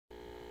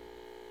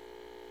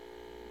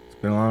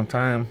Been a long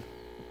time.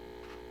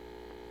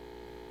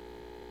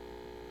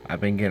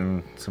 I've been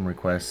getting some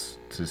requests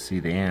to see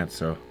the ants,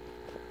 so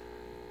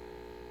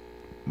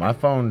my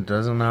phone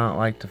does not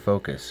like to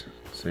focus.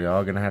 So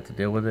y'all gonna have to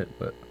deal with it,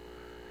 but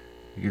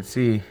you can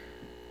see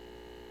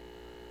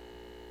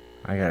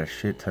I got a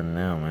shit ton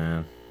now,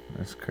 man.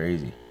 That's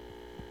crazy.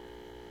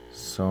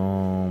 So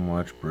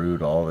much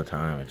brood all the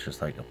time. It's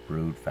just like a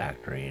brood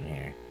factory in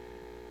here.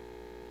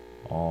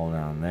 All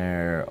down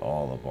there,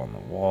 all up on the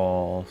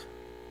walls.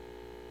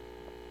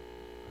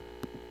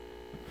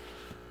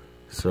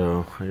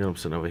 So I got them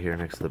sitting over here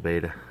next to the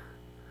beta.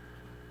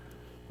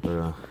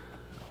 But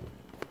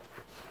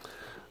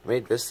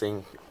made this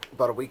thing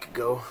about a week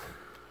ago.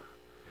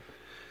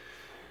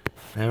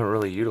 I haven't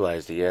really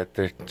utilized it yet.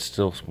 They're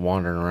still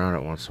wandering around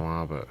it once in a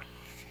while, but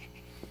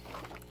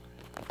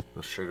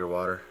the sugar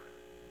water.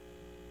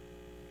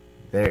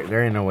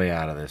 There ain't no way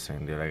out of this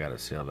thing, dude. I got it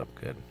sealed up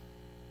good.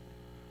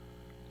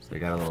 So they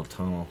got a little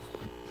tunnel.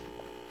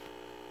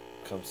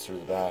 Comes through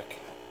the back.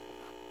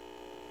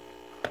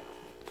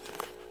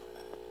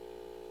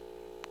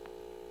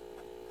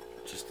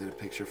 Just did a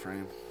picture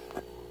frame.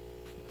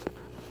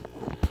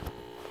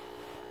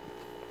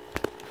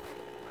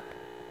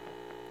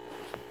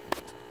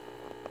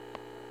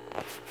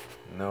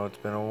 No, it's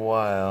been a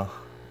while.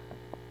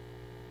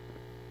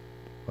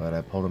 But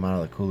I pulled them out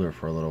of the cooler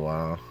for a little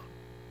while.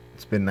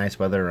 It's been nice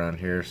weather around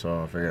here,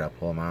 so I figured I'd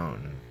pull them out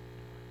and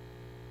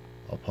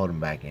I'll put them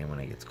back in when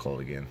it gets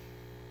cold again.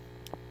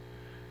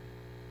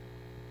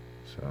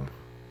 So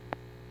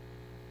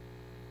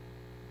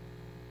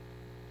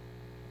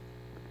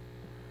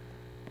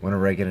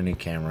whenever I get a new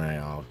camera,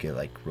 I'll get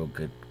like real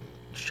good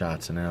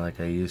shots in there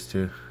like I used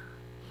to.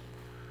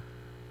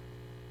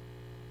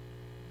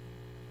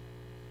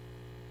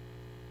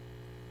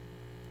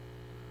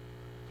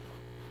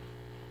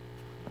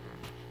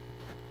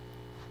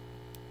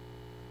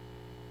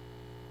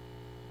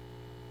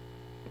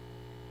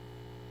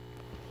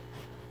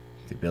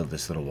 They build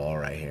this little wall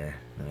right here,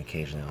 and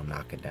occasionally I'll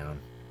knock it down.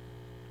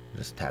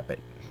 Just tap it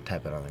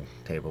on the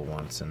table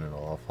once, and it'll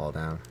all fall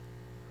down.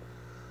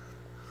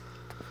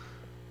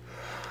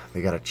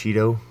 They got a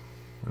Cheeto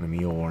and a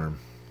mealworm.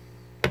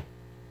 A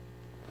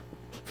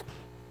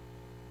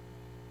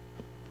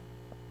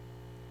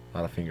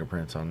lot of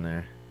fingerprints on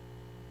there.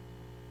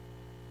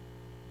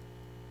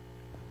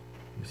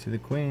 You see the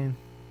queen?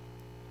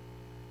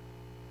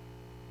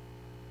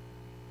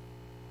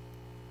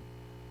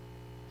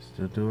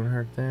 Still doing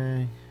her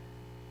thing.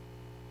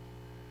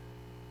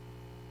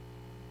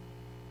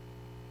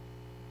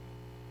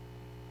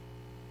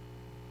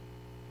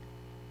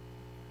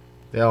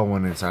 They all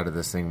went inside of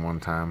this thing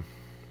one time.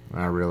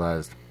 And I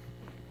realized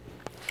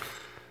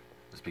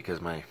it's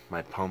because my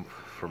pump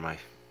for my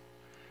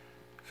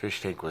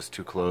fish tank was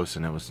too close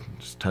and it was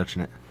just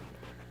touching it.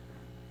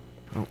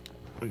 Oh,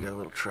 we got a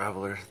little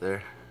traveler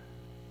there.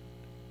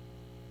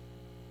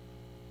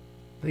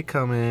 They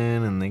come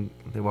in and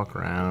they walk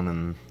around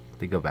and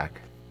they go back.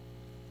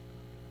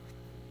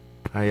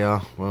 Hi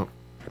y'all. Well,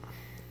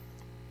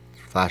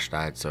 flash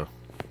died, so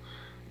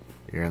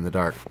you're in the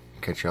dark.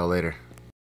 Catch y'all later.